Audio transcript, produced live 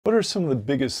are some of the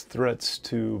biggest threats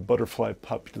to butterfly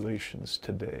populations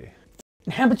today?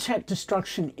 Habitat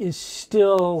destruction is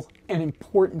still an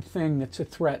important thing that's a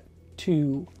threat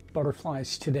to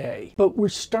butterflies today. But we're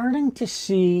starting to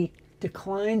see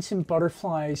declines in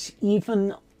butterflies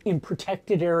even in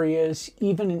protected areas,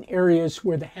 even in areas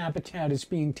where the habitat is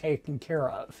being taken care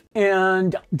of.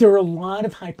 And there are a lot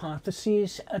of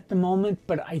hypotheses at the moment,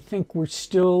 but I think we're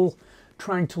still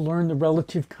trying to learn the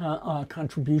relative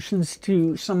contributions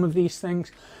to some of these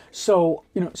things. So,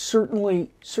 certainly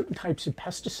certain types of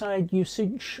pesticide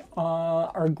usage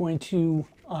are going to,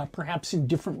 perhaps in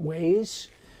different ways,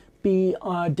 be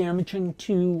damaging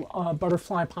to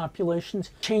butterfly populations.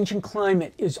 Changing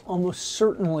climate is almost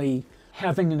certainly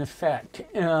having an effect.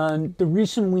 And the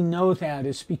reason we know that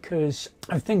is because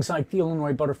of things like the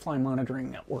Illinois Butterfly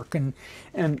Monitoring Network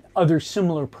and other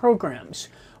similar programs,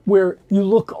 where you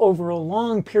look over a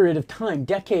long period of time,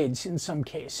 decades in some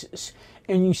cases,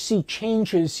 and you see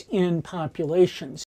changes in populations.